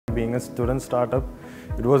Being a student startup,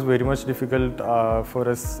 it was very much difficult for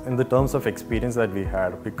us in the terms of experience that we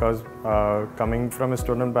had, because coming from a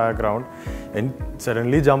student background and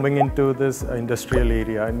suddenly jumping into this industrial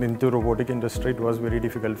area and into robotic industry, it was very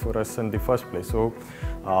difficult for us in the first place. So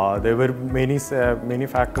there were many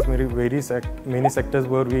factors, many sectors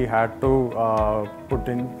where we had to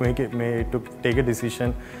take a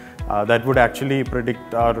decision that would actually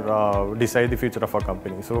predict or decide the future of our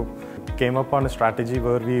company. So came up on a strategy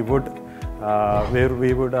where we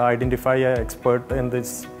would identify an expert in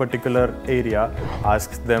this particular area,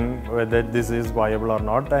 ask them whether this is viable or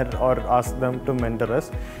not, or ask them to mentor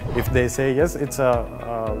us. If they say yes, it's a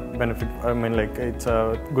benefit. I mean, like, it's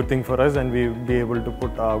a good thing for us, and we'll be able to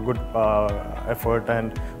put good effort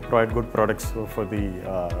and provide good products for the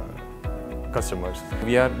customers.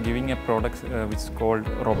 We are giving a product which is called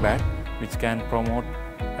RobAd, which can promote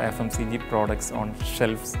FMCG products on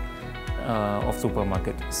shelves of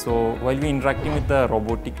supermarket. So while we interacting with the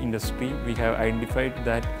robotic industry, we have identified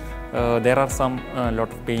that there are some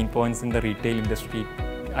lot of pain points in the retail industry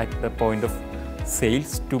at the point of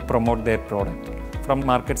sales to promote their product. From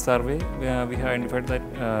market survey, we have identified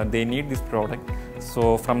that they need this product.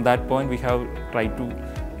 So from that point, we have tried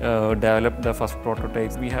to develop the first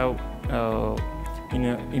prototypes. We have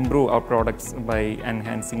improve our products by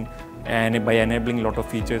enhancing and by enabling a lot of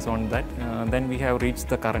features on that. Then we have reached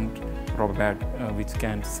the current RobAd, which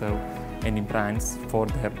can serve any brands for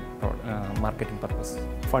their marketing purpose.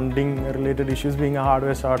 Funding related issues, being a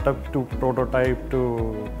hardware startup, to prototype,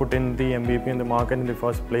 to put in the MVP in the market in the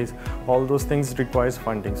first place, all those things requires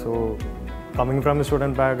funding. So coming from a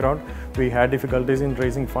student background, we had difficulties in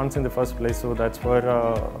raising funds in the first place. So that's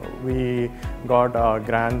where we got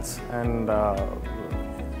grants and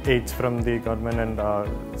aids from the government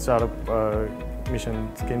and startup mission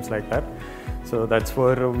schemes like that. So that's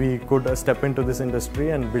where we could step into this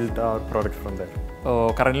industry and build our product from there.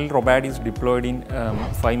 Currently, RobAd is deployed in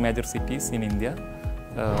 5 major cities in India,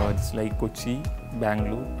 just like Kochi,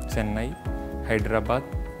 Bangalore, Chennai, Hyderabad,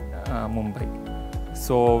 Mumbai.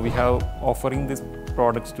 So we have offering these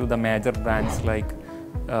products to the major brands like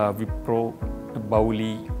Wipro,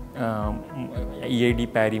 Bauli,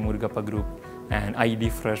 EAD Pari Murugappa Group, and ID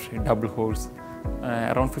Fresh, Double Horse.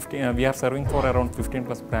 Around 15, we are serving for around 15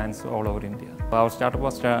 plus brands all over India. Our startup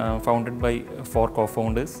was founded by 4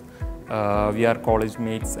 co-founders. We are college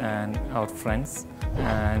mates and our friends,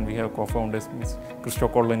 and we have co-founders Christo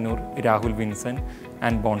Kollanur, Rahul Vincent,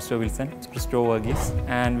 and Bonsto Wilson, Christo Verghese,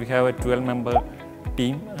 and we have a 12-member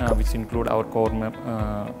team which include our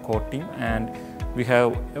core team, and we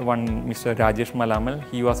have one Mr. Rajesh Malamal.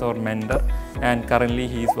 He was our mentor, and currently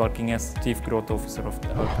he is working as Chief Growth Officer of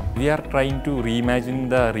our company. We are trying to reimagine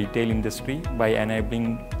the retail industry by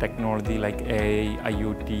enabling technology like AI,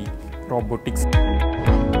 IoT, robotics.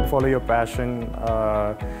 Follow your passion,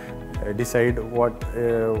 decide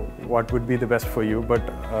what would be the best for you, but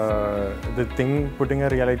the thing, putting a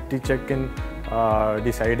reality check in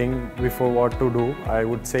deciding before what to do, I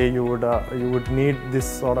would say you would need this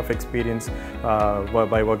sort of experience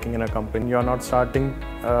by working in a company. You are not starting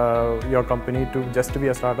your company just to be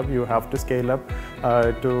a startup. You have to scale up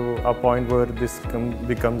to a point where this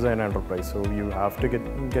becomes an enterprise. So you have to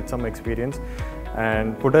get some experience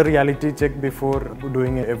and put a reality check before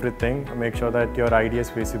doing everything. Make sure that your idea is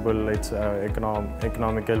feasible, it's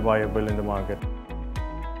economical, viable in the market.